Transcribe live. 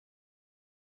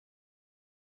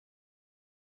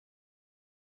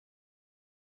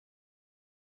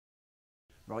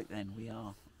Right then, we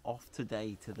are off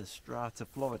today to the Strata,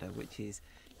 Florida, which is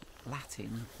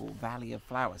Latin for Valley of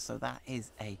Flowers. So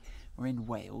we're in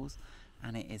Wales,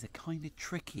 and it is a kind of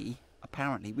tricky,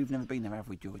 apparently, we've never been there, have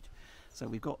we, George? So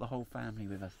we've got the whole family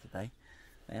with us today.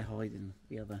 They're hiding,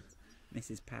 the other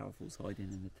Mrs. Powerful's hiding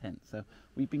in the tent. So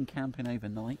we've been camping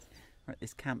overnight. We're at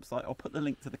this campsite. I'll put the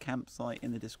link to the campsite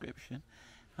in the description.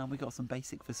 And we've got some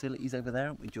basic facilities over there,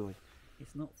 haven't we, George?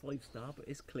 It's not 5-star, but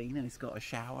it's clean, and it's got a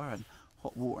shower and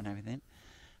hot water and everything.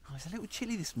 Oh, it's a little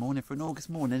chilly this morning for an August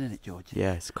morning, isn't it, George?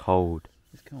 Yeah, it's cold.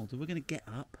 It's cold. So we're going to get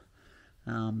up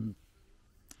and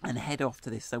head off to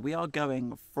this. So we are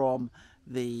going from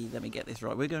let me get this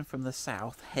right, we're going from the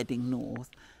south, heading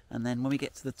north, and then when we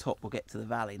get to the top, we'll get to the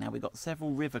valley. Now, we've got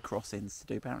several river crossings to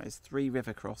do. Apparently, there's 3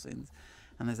 river crossings,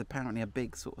 and there's apparently a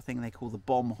big sort of thing they call the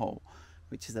bomb hole,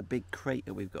 which is a big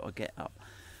crater we've got to get up.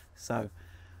 So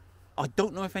I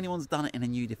don't know if anyone's done it in a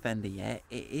new Defender yet.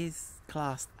 It is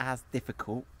classed as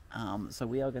difficult. So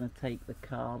we are going to take the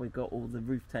car. We've got all the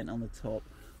roof tent on the top.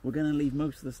 We're going to leave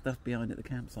most of the stuff behind at the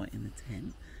campsite in the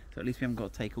tent. So at least we haven't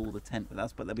got to take all the tent with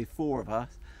us, but there'll be 4 of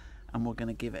us, and we're going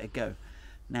to give it a go.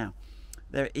 Now,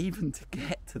 even to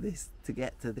get to this,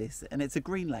 and it's a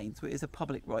green lane, so it is a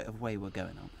public right of way we're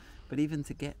going on. But even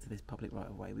to get to this public right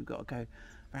of way, we've got to go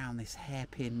around this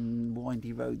hairpin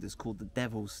windy road that's called the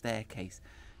Devil's Staircase.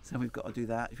 So we've got to do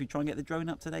that. If we try and get the drone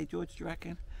up today, George, do you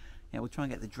reckon? Yeah, we'll try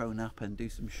and get the drone up and do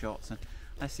some shots, and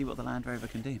let's see what the Land Rover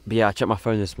can do. But yeah, I checked my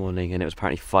phone this morning and it was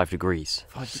apparently 5 degrees.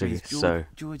 5 degrees.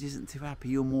 George isn't too happy.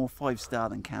 You're more 5-star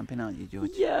than camping, aren't you,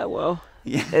 George? Yeah, well.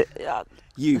 Yeah.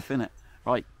 Youth, innit?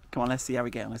 Right, come on, let's see how we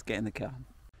get on. Let's get in the car.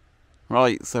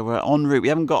 Right, so we're en route. We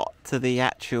haven't got to the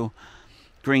actual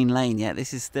green lane yet.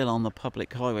 This is still on the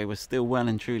public highway. We're still well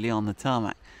and truly on the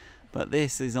tarmac. But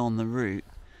this is on the route,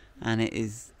 and it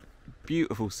is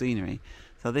beautiful scenery.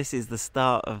 So this is the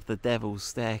start of the Devil's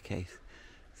Staircase.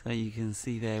 So you can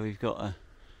see there we've got to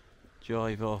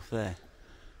drive off there.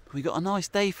 But we got a nice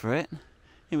day for it.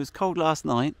 It was cold last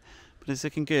night, but it's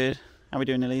looking good. How are we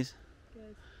doing, Elise?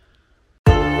 Good.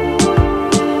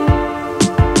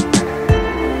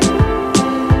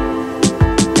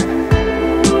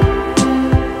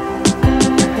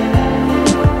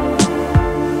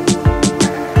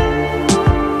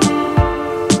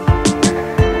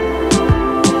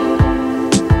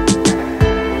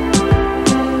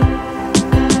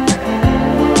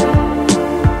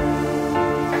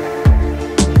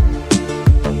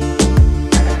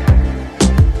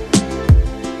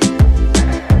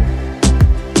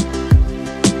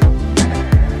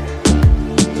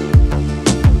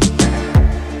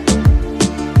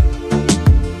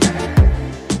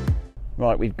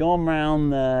 Right, we've gone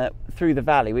round through the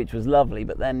valley, which was lovely,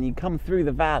 but then you come through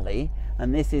the valley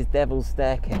and this is Devil's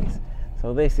Staircase.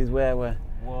 So this is where we're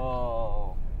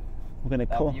going to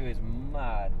call. That view is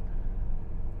mad.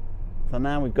 So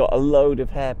now we've got a load of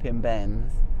hairpin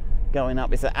bends going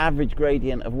up. It's an average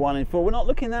gradient of 1 in 4. We're not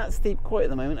looking that steep quite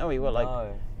at the moment, are we? What, like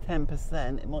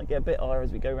 10%? It might get a bit higher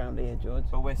as we go around here, George.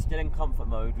 But we're still in comfort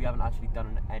mode. We haven't actually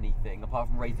done anything apart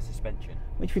from raise the suspension,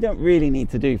 which we don't really need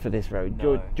to do for this road.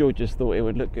 No. George just thought it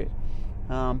would look good.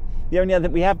 The only other,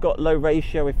 we have got low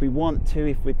ratio if we want to,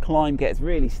 if the climb gets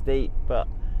really steep, but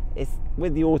it's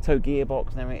with the auto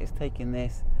gearbox and everything, it's taking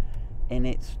this in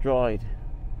its stride.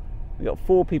 We've got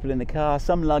 4 people in the car,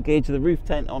 some luggage, the roof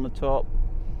tent on the top,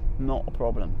 not a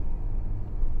problem.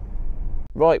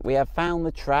 Right, we have found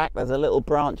the track. There's a little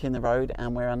branch in the road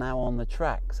and we are now on the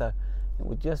track. So it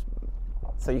would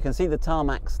so you can see the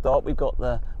tarmac stop.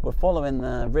 We're following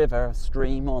the river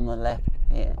stream on the left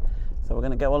here. So we're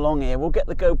going to go along here. We'll get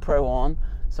the GoPro on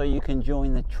so you can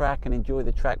join the track and enjoy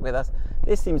the track with us.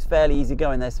 This seems fairly easy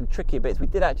going. There's some trickier bits. We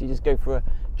did actually just go for a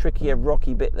trickier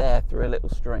rocky bit there through a little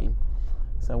stream.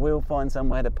 So we'll find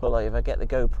somewhere to pull over, get the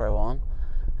GoPro on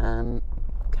and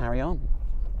carry on.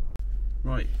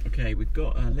 Right, okay, we've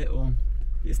got a little,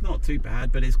 it's not too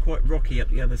bad, but it's quite rocky up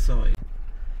the other side.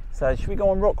 So should we go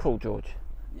on rock crawl, George?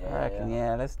 Yeah, I reckon,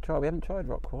 yeah, let's try. We haven't tried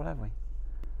rock crawl, have we?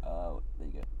 Oh, there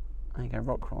you go. There you go,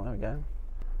 rock crawl, there we go.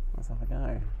 Let's have a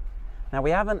go. Now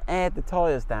we haven't aired the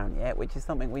tyres down yet, which is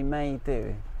something we may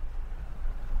do.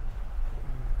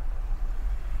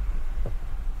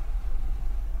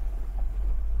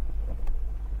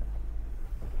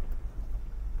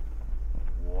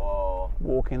 Whoa.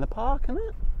 Walk in the park, isn't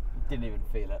it? Didn't even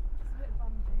feel it.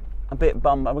 A bit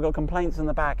bumpy. We've got complaints on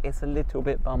the back, it's a little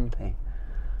bit bumpy.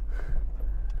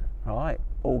 Right,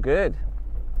 all good.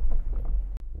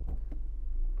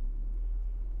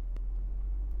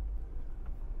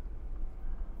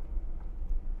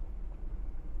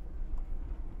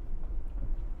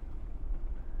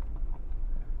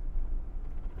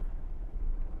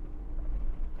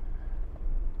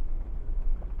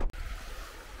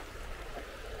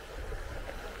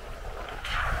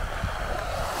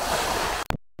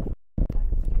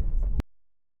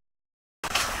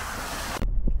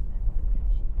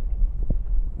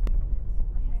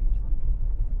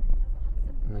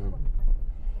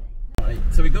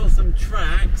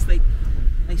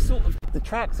 the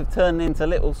tracks have turned into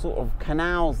little sort of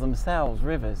canals themselves,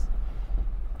 rivers.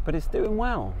 But it's doing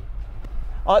well.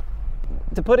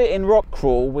 To put it in rock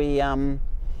crawl,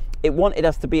 it wanted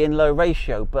us to be in low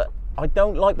ratio, but I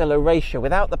don't like the low ratio.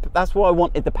 That's why I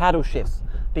wanted the paddle shifts,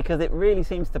 because it really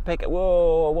seems to pick it.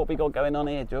 Whoa, what we got going on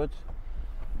here, George?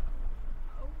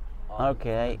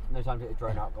 Okay. No time to get the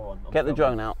drone out. Go on. Get the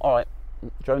drone out. All right,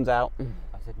 drone's out. I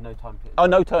said no time to. Oh,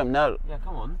 no time. No. Yeah,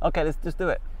 come on. Okay, let's just do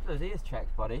it. Those ears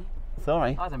checked, buddy.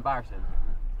 Sorry. That's embarrassing.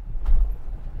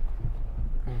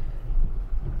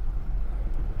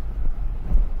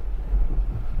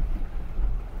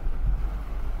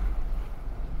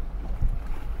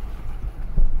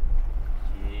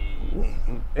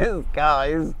 This guy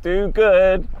is too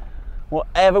good.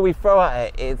 Whatever we throw at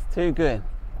it, it's too good.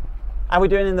 How are we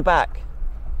doing in the back?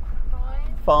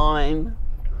 Fine.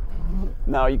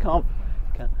 No, you can't.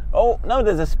 Oh, no,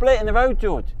 there's a split in the road,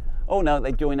 George. Oh, no,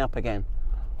 they join up again.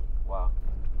 Wow.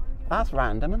 That's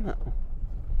random, isn't it?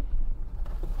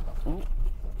 Oh,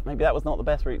 maybe that was not the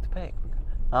best route to pick.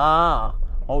 Ah,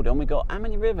 hold on, we got how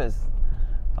many rivers?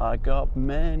 I got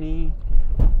many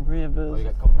rivers. Oh, you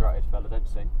get copyrighted, fella, don't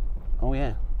sing. Oh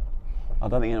yeah. I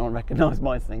don't think anyone recognised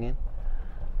my singing.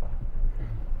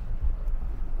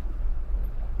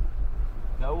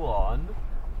 Go on.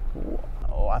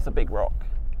 Oh, that's a big rock.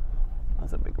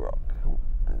 That's a big rock. Oh,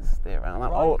 let's steer around that.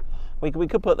 Right. Oh, we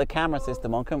could put the camera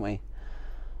system on, couldn't we?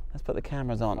 Let's put the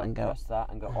cameras on and go. Press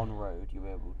that and go on road. You'll be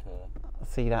able to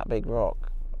see that big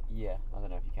rock. Yeah, I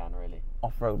don't know if you can really.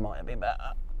 Off road might have been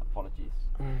better. Apologies.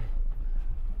 Oh,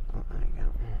 there you go.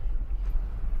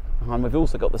 And we've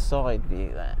also got the side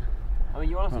view there. I mean,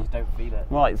 you honestly just don't feel it.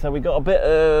 Right, so we've got a bit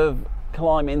of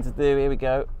climbing to do. Here we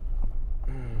go.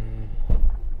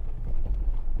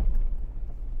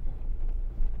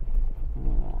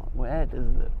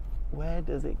 Where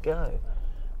does it go?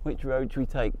 Which road should we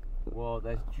take? Well,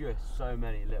 there's just so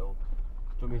many little.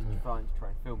 Do you want me to try and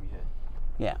film you here?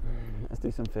 Yeah, let's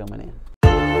do some filming here.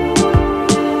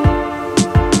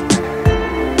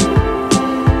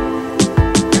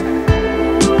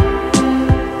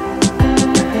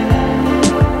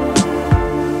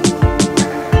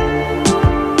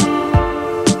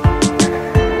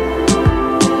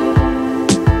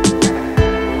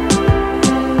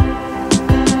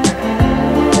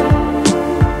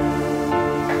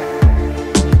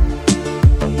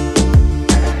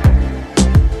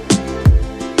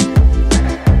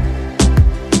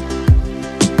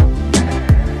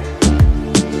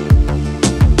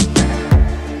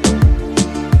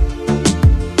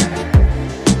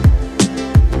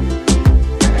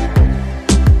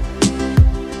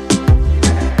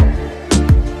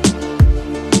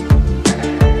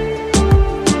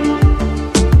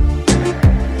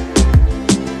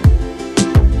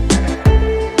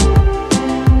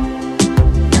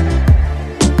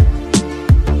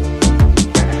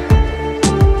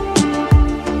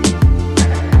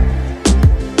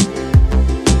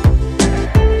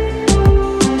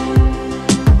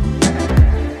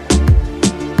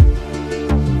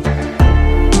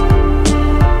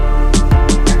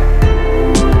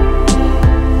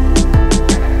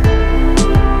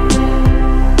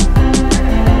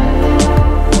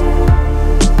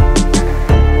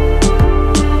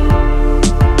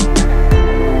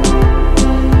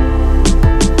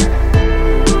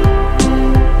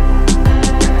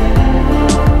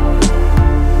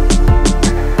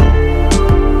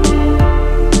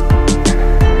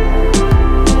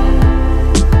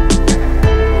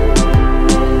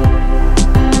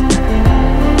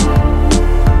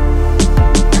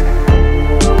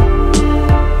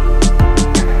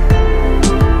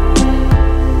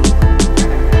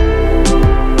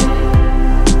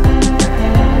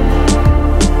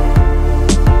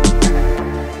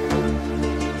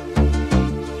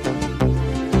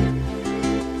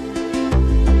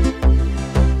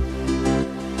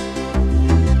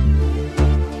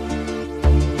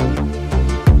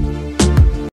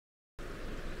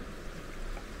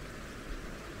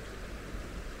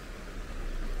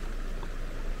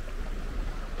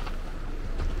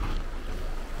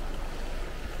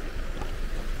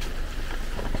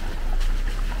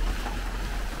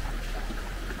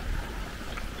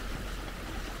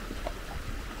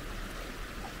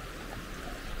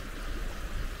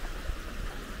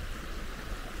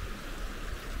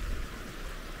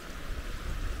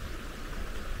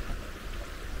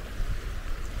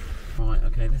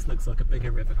 Okay, this looks like a bigger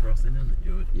river crossing, doesn't it,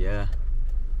 George? Yeah.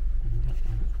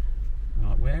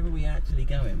 Right, where are we actually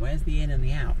going? Where's the in and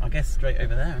the out? I guess straight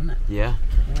over there, isn't it? Yeah.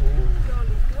 Golly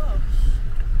gosh.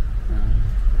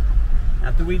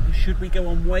 Now, should we go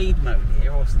on wade mode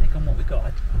here or stick on what we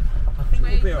got? I think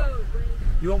we'll be alright.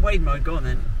 You want wade mode? Go on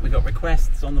then. We got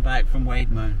requests on the back from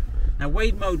wade mode. Now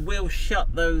wade mode will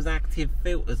shut those active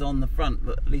filters on the front,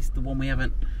 but at least the one we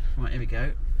haven't. Right, here we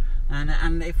go.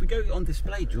 And if we go on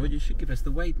display, George, it should give us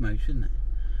the wade mode, shouldn't it?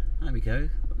 There we go.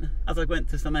 As I went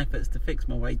to some efforts to fix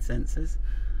my wade sensors,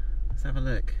 let's have a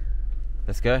look.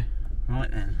 Let's go.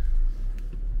 Right then.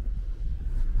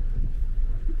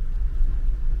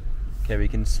 Okay, we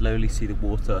can slowly see the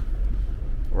water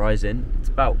rising. It's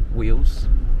about wheels.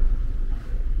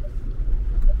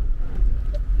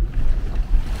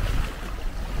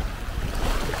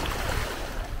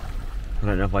 I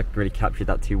don't know if I really captured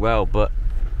that too well, but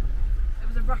It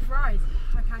was a rough ride,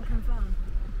 I can confirm.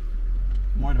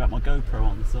 I'm worried about my GoPro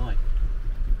on the side.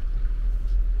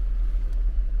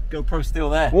 GoPro's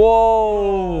still there.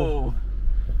 whoa!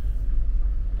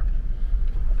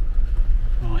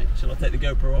 Right, shall I take the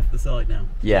GoPro off the side now?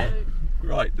 Yeah.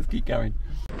 Right, let's keep going.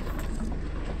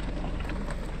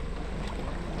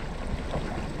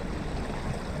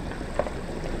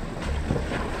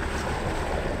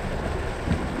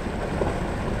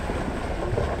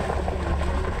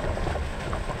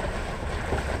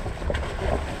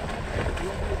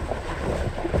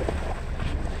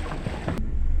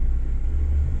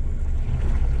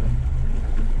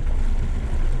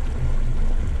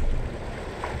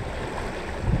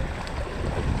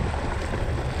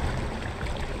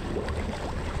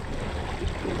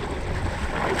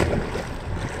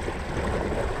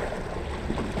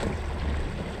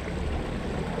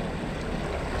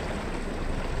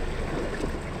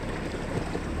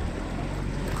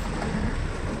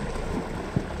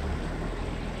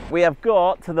 We have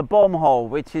got to the bomb hole,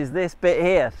 which is this bit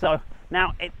here. So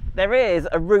now there is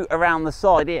a route around the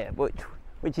side here,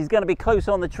 which is going to be close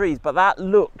on the trees, but that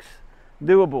looks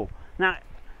doable. Now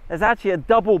there's actually a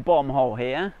double bomb hole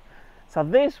here. So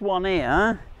this one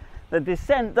here, the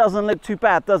descent doesn't look too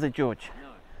bad, does it, George?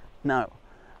 No. No.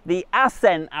 The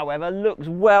ascent, however, looks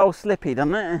well slippy,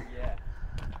 doesn't it? Yeah.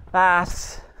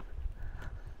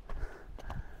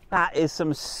 That is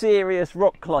some serious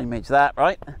rock climbage, that,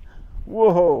 right?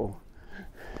 Whoa,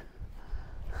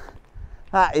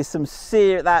 that is some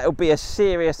that'll be a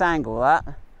serious angle, that.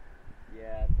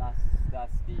 Yeah, that's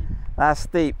steep. That's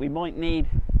steep. We might need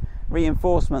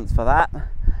reinforcements for that.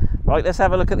 Right, let's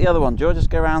have a look at the other one, George.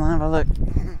 Just go around and have a look.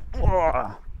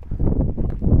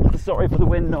 Sorry for the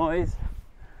wind noise.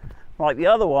 Right, the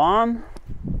other one.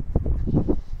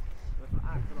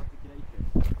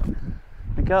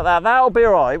 We got that. That'll be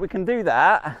all right. We can do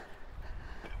that.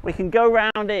 We can go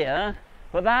round here,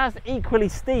 but that's equally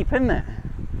steep, isn't it?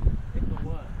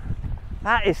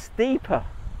 That is steeper.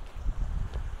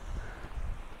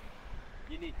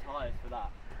 You need tyres for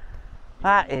that.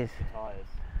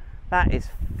 That is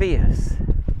fierce.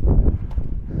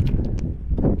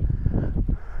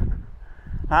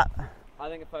 I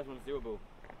think the first one's doable.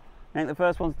 I think the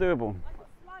first one's doable.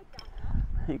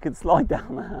 You could slide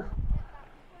down there.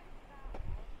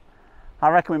 I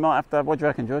reckon we might have to. What do you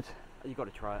reckon, George? You got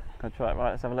to try it. Go try it. Right,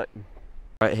 let's have a look.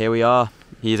 Right, here we are.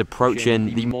 He is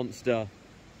approaching the monster.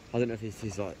 I don't know if this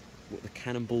is like what, the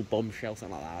cannonball bombshell,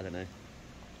 something like that. I don't know.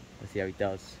 Let's see how he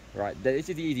does. Right, this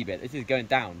is the easy bit. This is going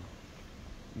down.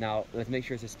 Now let's make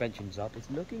sure his suspension's up. It's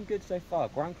looking good so far.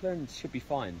 Ground clearance should be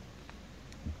fine,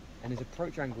 and his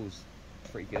approach angle's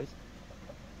pretty good.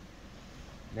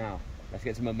 Now let's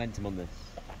get some momentum on this.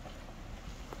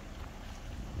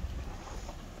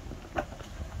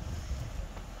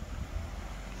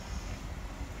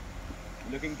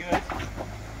 Looking good.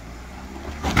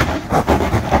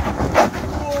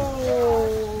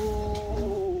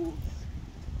 Whoa!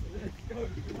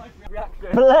 Let's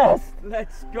go. Blessed.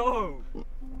 Let's go.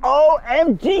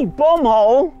 OMG, bomb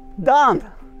hole done.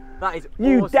 That is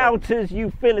You awesome. doubters,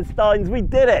 you Philistines, we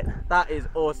did it. That is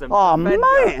awesome. Oh,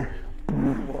 Defender.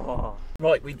 man. Whoa.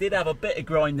 Right, we did have a bit of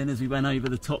grinding as we went over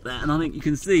the top there, and I think you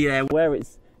can see there where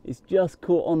it's just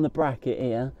caught on the bracket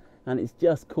here, and it's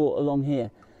just caught along here.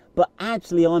 But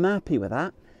actually, I'm happy with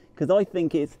that, because I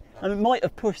think it might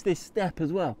have pushed this step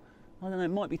as well. I don't know, it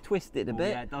might be twisted a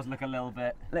bit. Yeah, it does look a little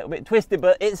bit Twisted,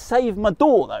 but it saved my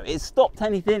door though. It stopped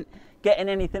anything, getting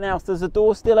anything else. Does the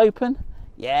door still open?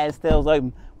 Yeah, it still's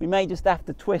open. We may just have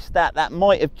to twist that. That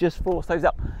might have just forced those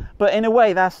up. But in a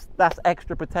way, that's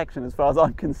extra protection as far as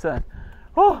I'm concerned.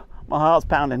 Oh, my heart's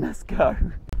pounding, let's go.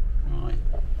 Right,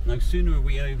 no sooner are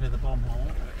we over the bomb hole.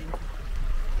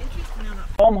 Interesting how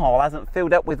that bomb hole hasn't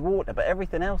filled up with water, but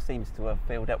everything else seems to have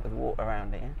filled up with water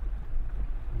around here.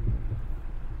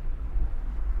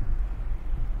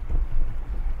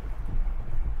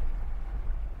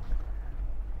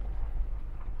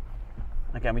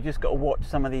 Again, we just got to watch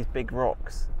some of these big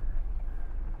rocks.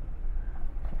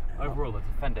 Overall, the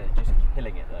Defender is just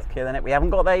killing it though. Killing it. We haven't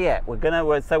got there yet.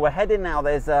 So we're heading now.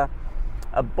 There's a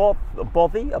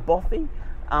bothy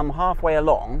halfway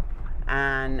along,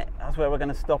 and that's where we're going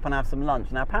to stop and have some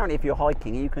lunch. Now, apparently, if you're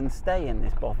hiking, you can stay in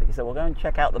this bothy. So we'll go and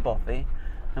check out the bothy,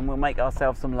 and we'll make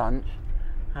ourselves some lunch,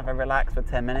 have a relax for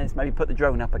 10 minutes, maybe put the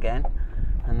drone up again,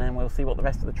 and then we'll see what the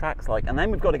rest of the track's like. And then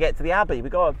we've got to get to the Abbey.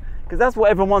 Because that's what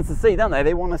everyone wants to see, don't they?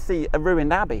 They want to see a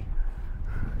ruined Abbey.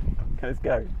 Okay, let's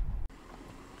go.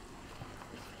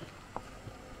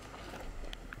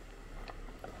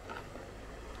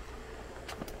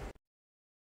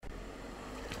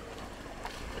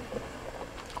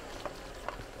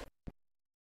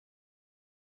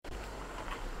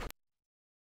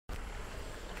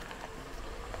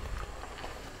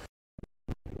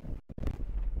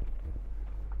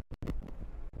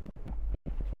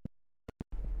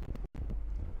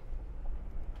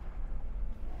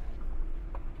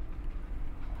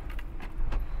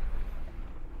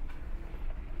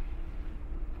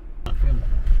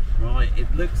 Right,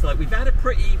 it looks like we've had a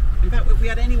pretty, in fact, if we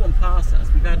had anyone pass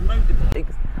us, we've had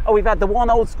motorbikes. Oh, we've had the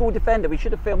one old school Defender. We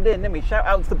should have filmed in, didn't we? Shout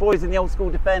out to the boys in the old school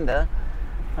Defender.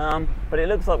 But it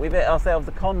looks like we've hit ourselves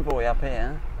a convoy up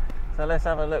here. So let's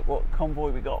have a look what convoy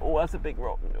we got. Oh, that's a big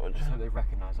rock, George. So they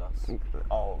recognise us.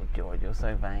 Oh, George, you're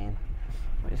so vain.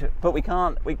 But we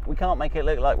can't make it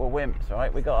look like we're wimps,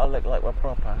 right? We got to look like we're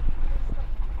proper.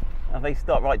 Have they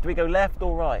stopped? Right, do we go left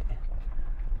or right?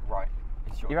 Right.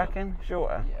 You reckon?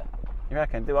 Shorter? Yeah. You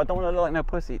reckon? I don't want to look like no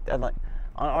pussy. I reckon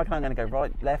I'm going to go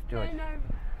right, left, George. No.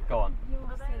 Go on. You're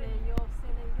silly, you're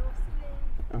silly, you're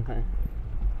silly. Okay.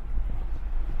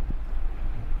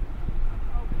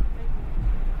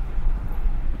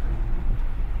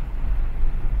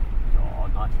 Oh,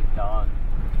 nicely done.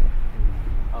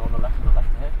 Oh, on the left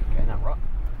here. Getting that rock.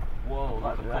 Whoa,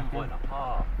 that's a convoy and a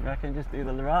half. You reckon just do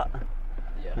the rut?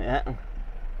 Yeah. Yeah.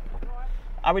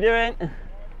 How we doing?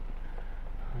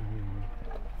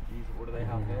 Jeez, what do they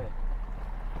have here?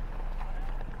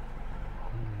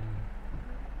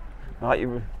 Right,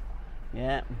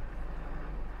 yeah.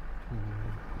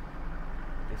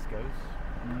 Discos.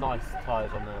 Nice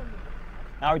tyres on there.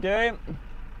 How we doing?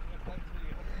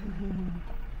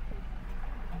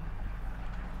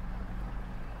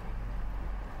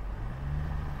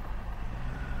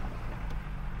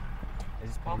 Is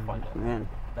this Pathfinder? Yeah.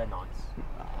 They're nice.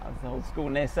 That's old school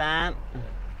Nissan.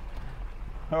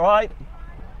 All right.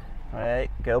 Right,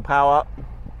 go power.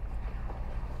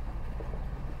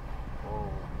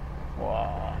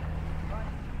 Wow.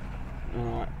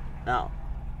 Alright, now,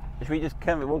 should we just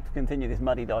continue this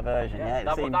muddy diversion? Yeah,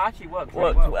 that actually worked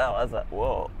well as that.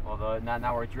 Whoa. Although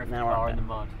now we're a drift car in the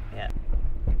mud. Yeah.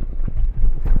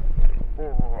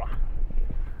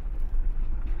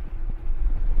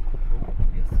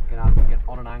 It's gonna get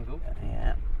on an angle.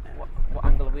 Yeah. What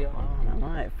angle are we on? Oh, I don't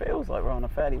know. It feels like we're on a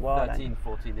fairly wide 13,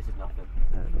 14. This is nothing.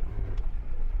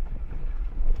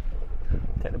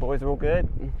 Take the boys are all good.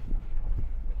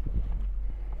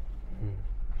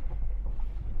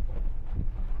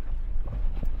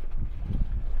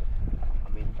 I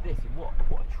mean, this is what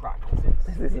a track this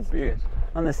is. This is beautiful.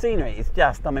 And the scenery is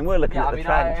just, I mean, we're looking at the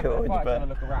track, George, if I but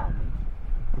look around,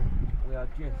 we are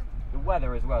just, the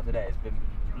weather as well today has been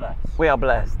blessed. we are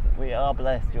blessed. We are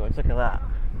blessed, George. Look at that.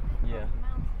 Yeah.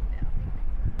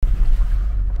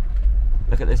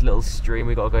 Look at this little stream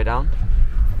we got to go down.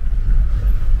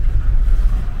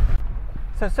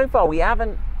 So far we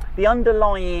haven't, the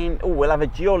underlying, we'll have a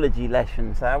geology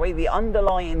lesson, shall we? The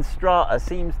underlying strata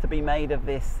seems to be made of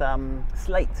this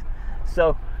slate.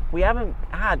 So we haven't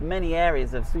had many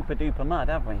areas of super duper mud,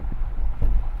 have we?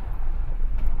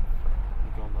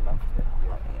 Go on the left here.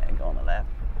 Yeah, go on the left.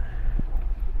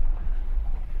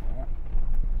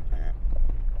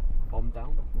 Bomb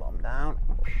down. Bomb down.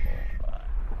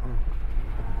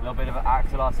 A little bit of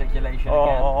axle articulation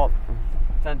again.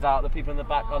 Turns out the people in the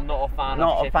back are not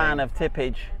a fan of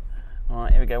tippage. All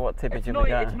right, here we go. What tippage have we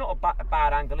got? It's not a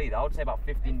bad angle either. I would say about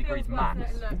 15 degrees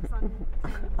max.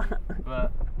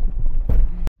 But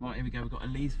right, here we go. We've got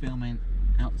Elise filming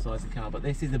outside the car, but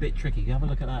this is a bit tricky. Have a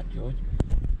look at that, George.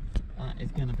 That is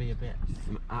going to be a bit.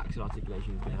 Some axle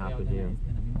articulation is going to happen here. It's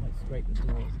going to be right straight the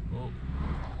doors.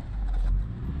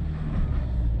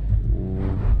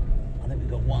 I think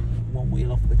we've got one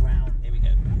wheel off the ground. Here we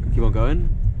go. Keep on going.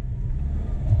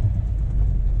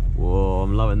 Whoa,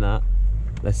 I'm loving that.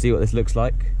 Let's see what this looks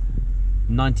like.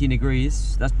 19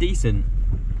 degrees, that's decent.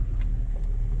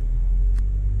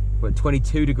 We're at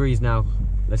 22 degrees now.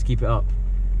 Let's keep it up.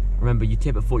 Remember, you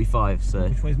tip at 45, so.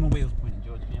 Which way's my wheels pointing,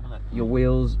 George? Can you have a look? Your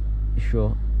wheels,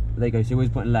 sure. There you go, so your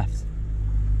wheels pointing left.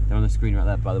 They're on the screen right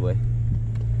there, by the way.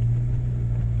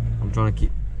 I'm trying to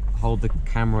keep hold the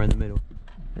camera in the middle.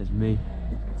 There's me.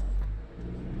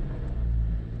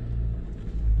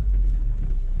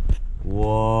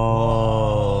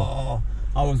 Whoa.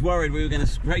 I was worried we were going to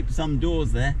scrape some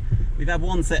doors there. We've had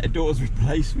one set of doors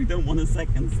replaced. We don't want a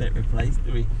second set replaced,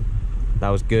 do we? That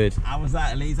was good. How was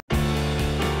that, Elise?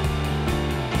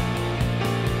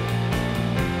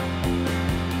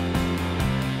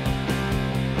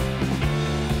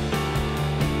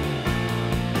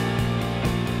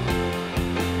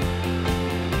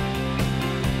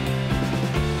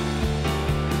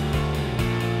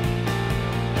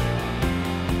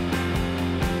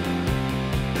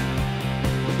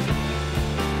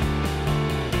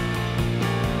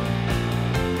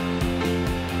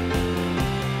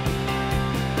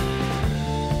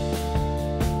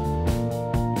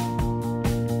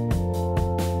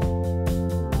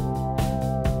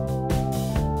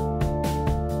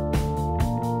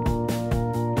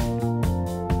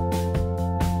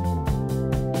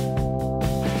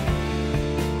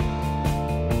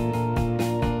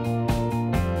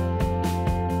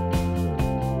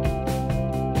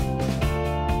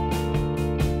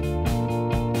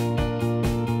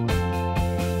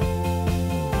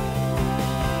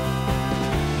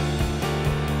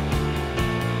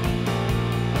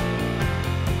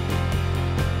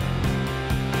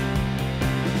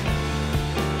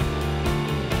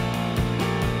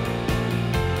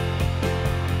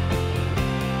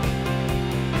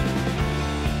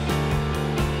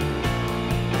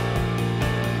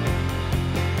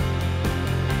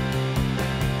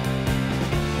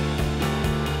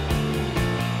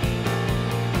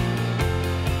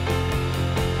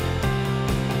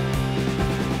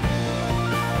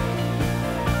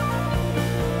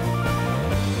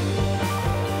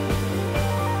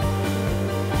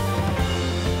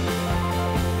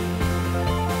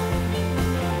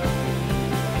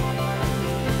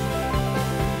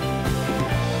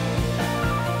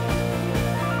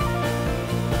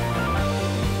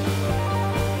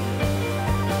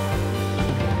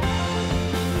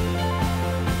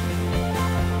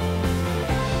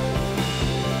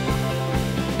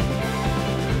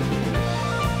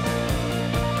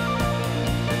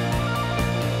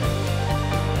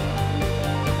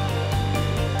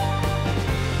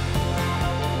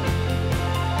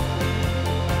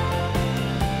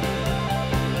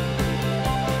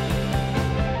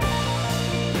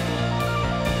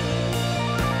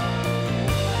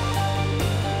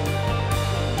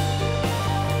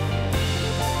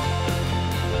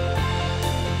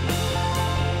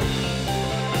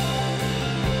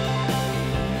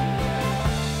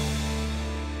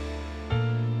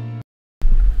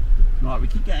 Right, we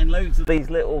keep getting loads of these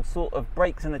little sort of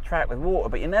breaks in the track with water,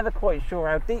 but you're never quite sure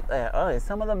how deep they are.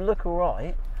 Some of them look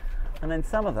alright, and then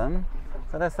some of them,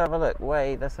 so let's have a look.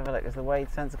 Wade, let's have a look. Is the Wade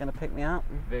sensor going to pick me up?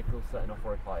 Vehicle's setting off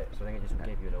road height, so I think it just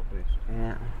gave you a little boost.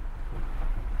 Yeah.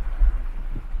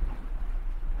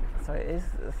 So it's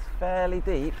fairly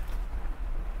deep.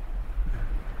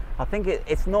 I think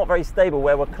it's not very stable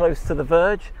where we're close to the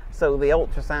verge, so the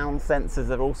ultrasound sensors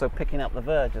are also picking up the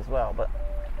verge as well. But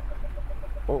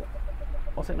oh,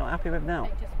 what's it not happy with now?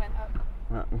 It just went up.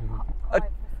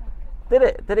 Did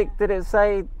it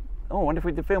say? Oh, I wonder if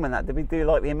we did filming that. Did we do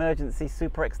like the emergency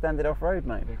super extended off-road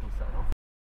mode? Vehicle's setting off.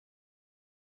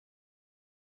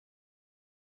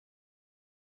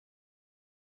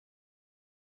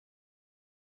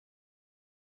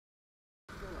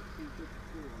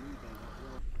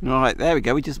 Right, there we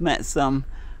go. We just met some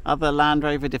other Land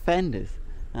Rover Defenders,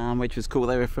 which was cool.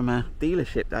 They were from a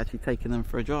dealership, actually taking them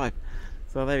for a drive.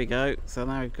 So there we go. So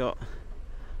now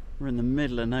we're in the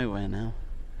middle of nowhere now.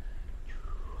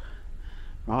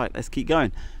 Right, let's keep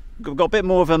going. We've got a bit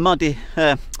more of a muddy,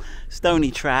 stony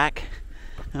track,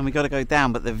 and we got to go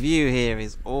down. But the view here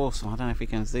is awesome. I don't know if we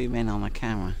can zoom in on the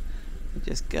camera. It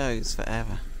just goes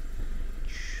forever.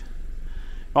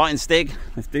 Right, and Stig,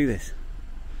 let's do this.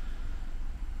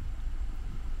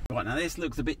 Right, now this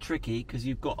looks a bit tricky because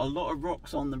you've got a lot of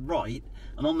rocks on the right,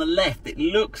 and on the left it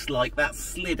looks like that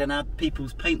slid and had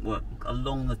people's paintwork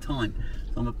along the time.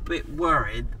 So I'm a bit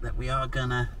worried that we are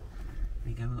gonna,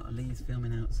 there we go, we've got Lee's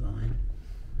filming outside.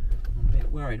 I'm a bit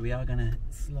worried we are gonna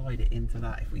slide it into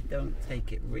that if we don't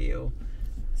take it real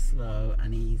slow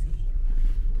and easy.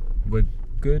 We're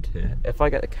good here. If I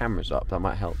get the cameras up, that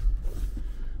might help.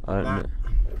 I don't know.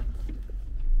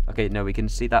 Okay, no, we can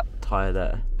see that tyre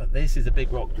there. But this is a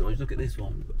big rock, George. Look at this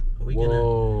one. Are we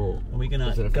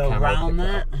gonna go around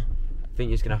that? I think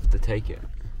you're just gonna have to take it.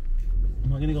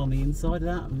 Am I gonna go on the inside of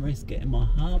that and risk getting my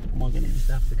hub? Or am I gonna just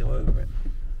have to go over it?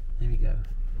 There we go.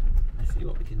 Let's see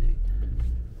what we can do.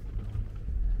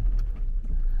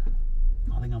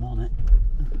 I think I'm on it.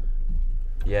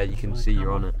 Yeah, you can see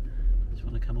you're on it. Just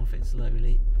want to come off it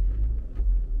slowly.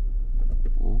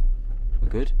 Ooh, we're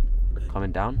good.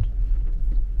 Coming down.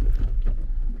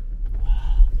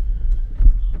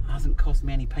 Hasn't cost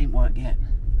me any paintwork yet.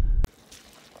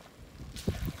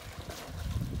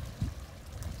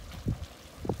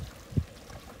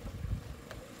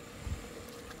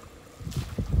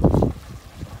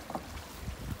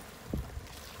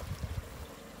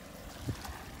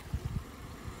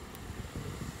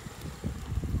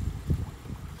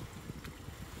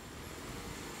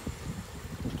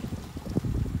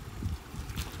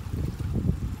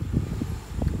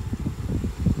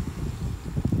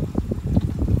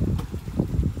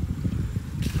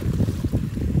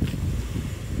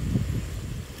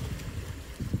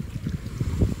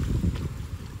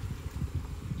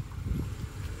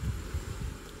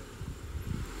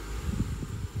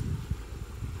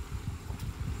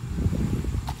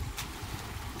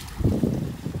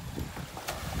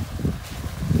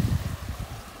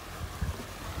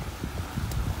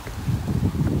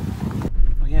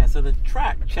 So the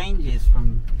track changes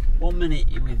from 1 minute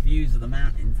you're with views of the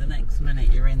mountains, the next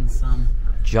minute you're in some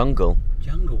jungle,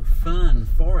 fern,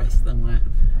 forest, and we're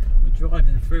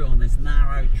driving through on this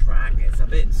narrow track. It's a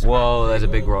bit scratchy. Whoa, there's a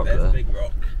big rock there. There's a big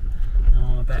rock.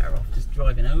 No, I'm better off just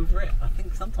driving over it. I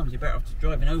think sometimes you're better off just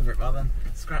driving over it rather than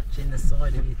scratching the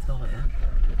side of your tyre.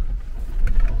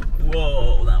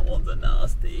 Whoa, that one's a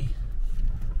nasty.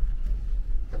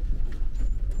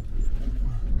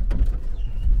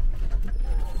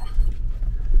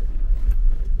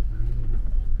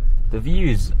 The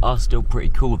views are still pretty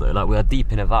cool though, like we are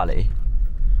deep in a valley.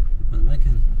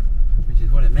 Which is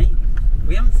what it means.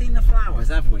 We haven't seen the flowers,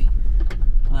 have we?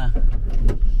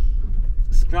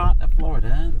 Strata,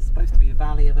 Florida, it's supposed to be the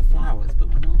Valley of the Flowers, but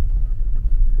we're not.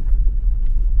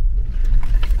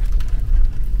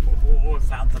 Oh,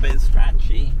 sounds a bit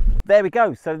scratchy. There we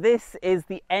go. So this is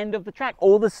the end of the track,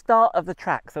 or the start of the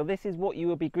track. So this is what you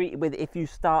will be greeted with if you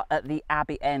start at the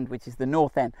Abbey end, which is the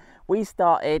north end. We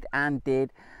started and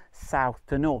did south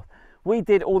to north. We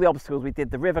did all the obstacles. We did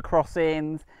the river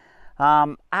crossings.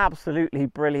 Absolutely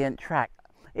brilliant track.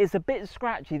 It's a bit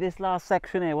scratchy this last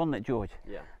section here, wasn't it, George?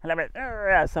 Yeah. A little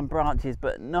bit, some branches,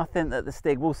 but nothing at the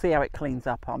Stig. We'll see how it cleans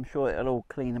up. I'm sure it'll all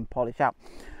clean and polish out.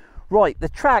 Right, the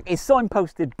track is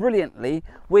signposted brilliantly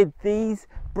with these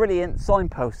brilliant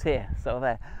signposts here. So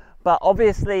there. But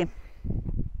obviously,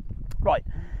 right,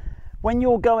 when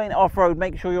you're going off-road,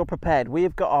 make sure you're prepared.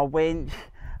 We've got our winch.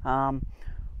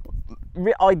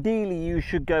 Ideally you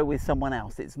should go with someone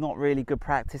else. It's not really good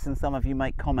practice, and some of you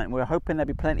make comment. We're hoping there'll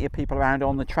be plenty of people around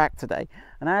on the track today,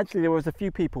 and actually there was a few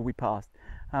people we passed.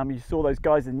 You saw those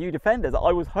guys in new Defenders.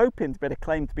 I was hoping to be able to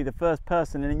claim to be the first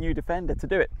person in a new Defender to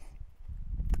do it.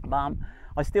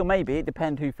 I still may be, it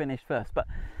depends who finished first, but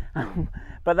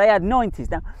they had 90s.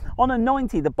 Now on a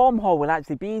 90 the bomb hole will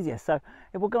actually be easier, so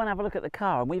if we'll go and have a look at the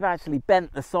car, and we've actually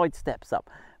bent the side steps up.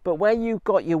 But where you've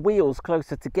got your wheels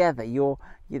closer together,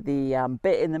 the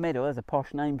bit in the middle, there's a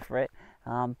posh name for it,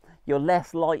 you're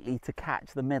less likely to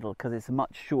catch the middle because it's a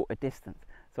much shorter distance.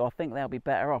 So I think they'll be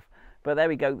better off. But there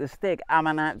we go, the Stig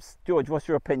Amanats. George, what's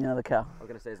your opinion of the car? I was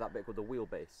going to say, is that bit called the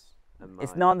wheelbase?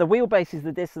 It's not. The wheelbase is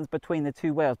the distance between the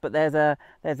two wheels, but there's a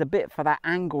bit for that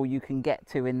angle you can get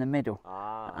to in the middle.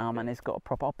 Okay. And it's got a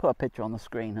proper. I'll put a picture on the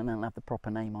screen, and then I'll have the proper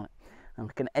name on it, and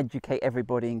I can educate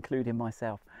everybody, including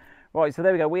myself. Right, so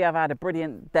there we go. We have had a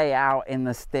brilliant day out in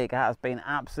the Stig. That has been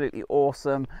absolutely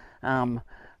awesome.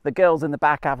 The girls in the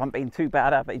back haven't been too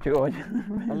bad, have they, George?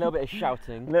 A little bit of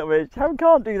shouting. A little bit.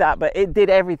 Can't do that, but it did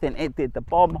everything. It did the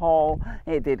bomb hole.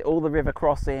 It did all the river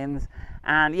crossings.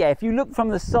 And yeah, if you look from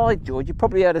the side, George, you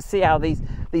probably be able to see how these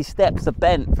steps are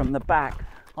bent from the back.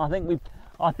 I think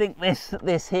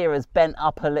this here has bent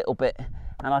up a little bit,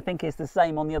 and I think it's the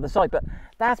same on the other side. But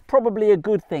that's probably a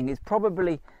good thing. It's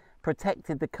probably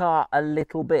protected the car a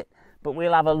little bit, but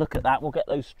we'll have a look at that. We'll get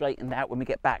those straightened out when we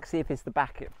get back, see if it's the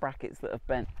brackets that have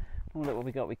bent. Oh, look what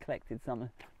we got. We collected something.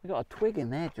 We got a twig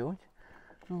in there, George.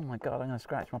 Oh my god, I'm going to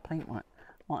scratch my paintwork.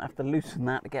 Might have to loosen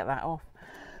that to get that off.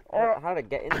 How did it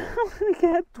get in there? How did we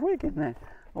get a twig in there?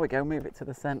 Oh, we go, move it to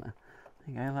the centre.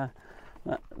 There you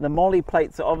go. The molly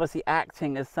plates are obviously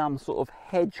acting as some sort of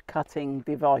hedge cutting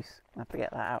device. I have to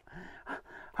get that out.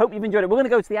 Hope you've enjoyed it. We're going to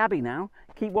go to the Abbey now.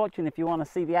 Keep watching if you want to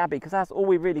see the Abbey, because that's all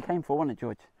we really came for, wasn't it,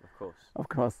 George? Of course. Of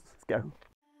course. Let's go.